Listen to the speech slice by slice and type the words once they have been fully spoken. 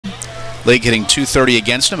League hitting .230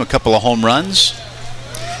 against him, a couple of home runs.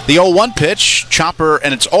 The 0-1 pitch, chopper,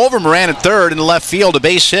 and it's over Moran at third in the left field, a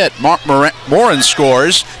base hit. Moran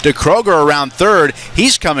scores. DeKroger around third.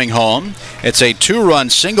 He's coming home. It's a 2-run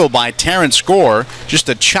single by Terrance Gore. Just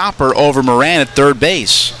a chopper over Moran at third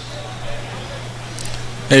base.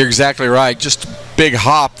 You're exactly right. Just a big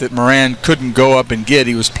hop that Moran couldn't go up and get.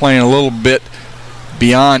 He was playing a little bit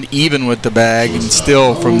beyond even with the bag, and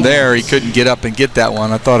still from there he couldn't get up and get that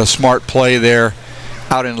one. I thought a smart play there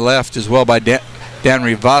out in left as well by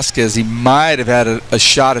Danry Vasquez. He might have had a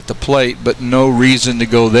shot at the plate, but no reason to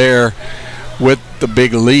go there with the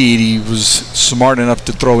big lead. He was smart enough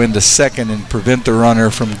to throw into second and prevent the runner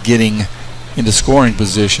from getting into scoring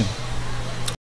position.